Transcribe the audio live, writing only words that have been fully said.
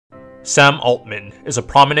Sam Altman is a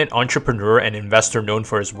prominent entrepreneur and investor known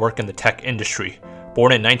for his work in the tech industry.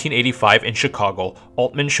 Born in 1985 in Chicago,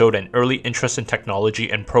 Altman showed an early interest in technology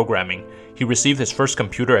and programming. He received his first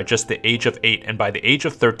computer at just the age of 8, and by the age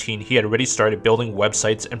of 13, he had already started building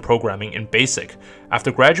websites and programming in BASIC. After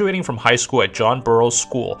graduating from high school at John Burroughs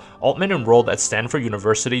School, Altman enrolled at Stanford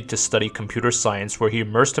University to study computer science, where he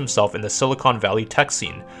immersed himself in the Silicon Valley tech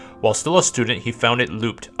scene. While still a student, he founded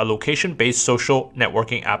Looped, a location-based social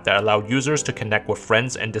networking app that allowed users to connect with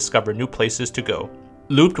friends and discover new places to go.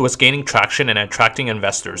 Looped was gaining traction and attracting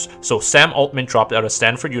investors, so Sam Altman dropped out of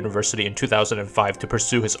Stanford University in 2005 to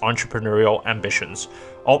pursue his entrepreneurial ambitions.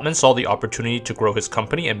 Altman saw the opportunity to grow his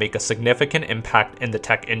company and make a significant impact in the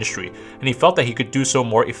tech industry, and he felt that he could do so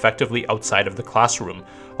more effectively outside of the classroom.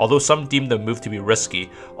 Although some deemed the move to be risky,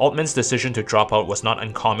 Altman's decision to drop out was not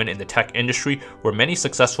uncommon in the tech industry, where many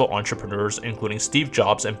successful entrepreneurs, including Steve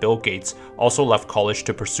Jobs and Bill Gates, also left college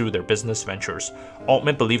to pursue their business ventures.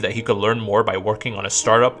 Altman believed that he could learn more by working on a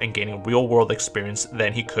startup and gaining real-world experience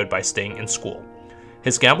than he could by staying in school.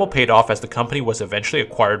 His gamble paid off as the company was eventually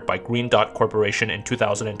acquired by Green Dot Corporation in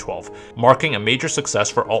 2012, marking a major success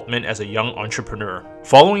for Altman as a young entrepreneur.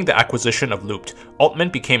 Following the acquisition of Looped, Altman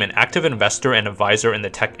became an active investor and advisor in the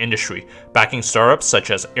tech industry, backing startups such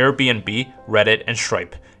as Airbnb, Reddit, and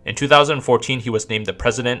Stripe. In 2014, he was named the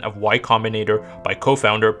president of Y Combinator by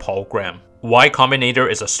co-founder Paul Graham. Y Combinator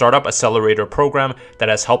is a startup accelerator program that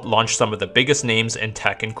has helped launch some of the biggest names in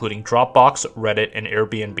tech, including Dropbox, Reddit, and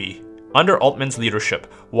Airbnb. Under Altman's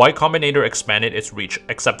leadership, Y Combinator expanded its reach,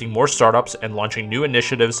 accepting more startups and launching new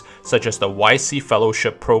initiatives such as the YC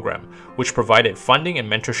Fellowship Program, which provided funding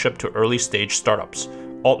and mentorship to early-stage startups.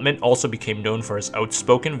 Altman also became known for his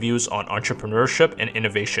outspoken views on entrepreneurship and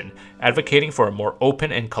innovation, advocating for a more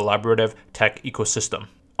open and collaborative tech ecosystem.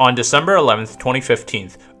 On December 11, 2015,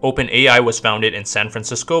 OpenAI was founded in San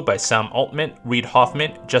Francisco by Sam Altman, Reid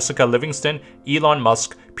Hoffman, Jessica Livingston, Elon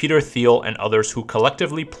Musk, Peter Thiel, and others who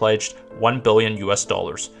collectively pledged $1 billion.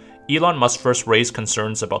 Elon Musk first raised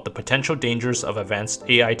concerns about the potential dangers of advanced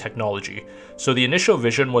AI technology, so the initial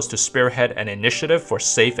vision was to spearhead an initiative for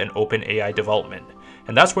safe and open AI development.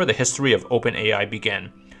 And that's where the history of OpenAI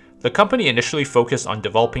began. The company initially focused on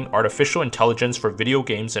developing artificial intelligence for video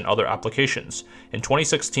games and other applications. In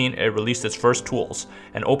 2016, it released its first tools,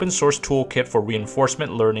 an open-source toolkit for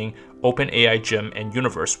reinforcement learning, OpenAI Gym, and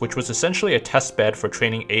Universe, which was essentially a testbed for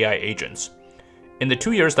training AI agents. In the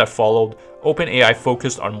 2 years that followed, OpenAI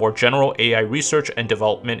focused on more general AI research and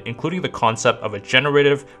development, including the concept of a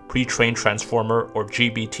generative pre-trained transformer, or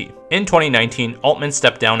GPT. In 2019, Altman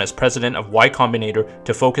stepped down as president of Y Combinator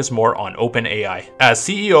to focus more on OpenAI. As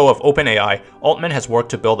CEO of OpenAI, Altman has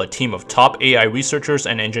worked to build a team of top AI researchers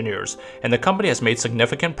and engineers, and the company has made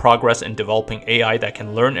significant progress in developing AI that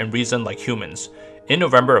can learn and reason like humans. In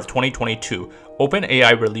November of 2022,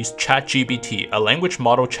 OpenAI released ChatGPT, a language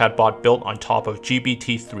model chatbot built on top of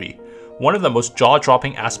GPT-3. One of the most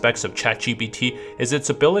jaw-dropping aspects of ChatGPT is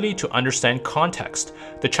its ability to understand context.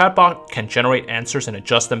 The chatbot can generate answers and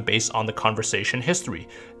adjust them based on the conversation history.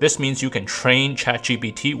 This means you can train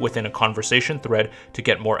ChatGPT within a conversation thread to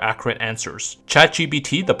get more accurate answers.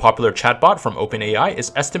 ChatGPT, the popular chatbot from OpenAI,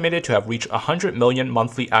 is estimated to have reached 100 million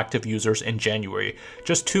monthly active users in January,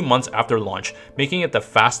 just 2 months after launch, making it the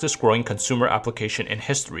fastest-growing consumer application in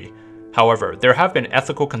history. However, there have been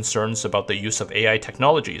ethical concerns about the use of AI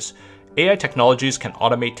technologies. AI technologies can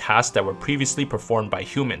automate tasks that were previously performed by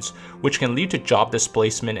humans, which can lead to job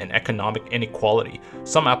displacement and economic inequality.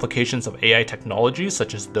 Some applications of AI technologies,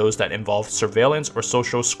 such as those that involve surveillance or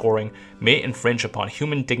social scoring, may infringe upon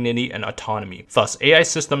human dignity and autonomy. Thus, AI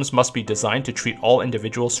systems must be designed to treat all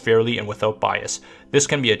individuals fairly and without bias. This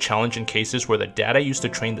can be a challenge in cases where the data used to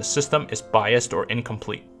train the system is biased or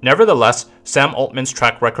incomplete. Nevertheless, Sam Altman's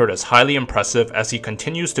track record is highly impressive as he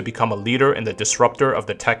continues to become a leader and the disruptor of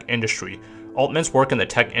the tech industry. Altman's work in the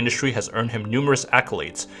tech industry has earned him numerous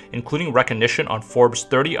accolades, including recognition on Forbes'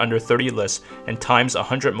 30 Under 30 list and Time's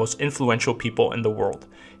 100 Most Influential People in the World.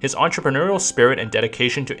 His entrepreneurial spirit and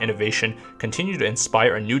dedication to innovation continue to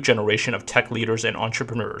inspire a new generation of tech leaders and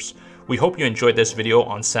entrepreneurs. We hope you enjoyed this video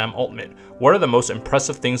on Sam Altman. What are the most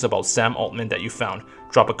impressive things about Sam Altman that you found?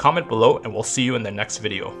 Drop a comment below and we'll see you in the next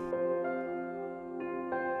video.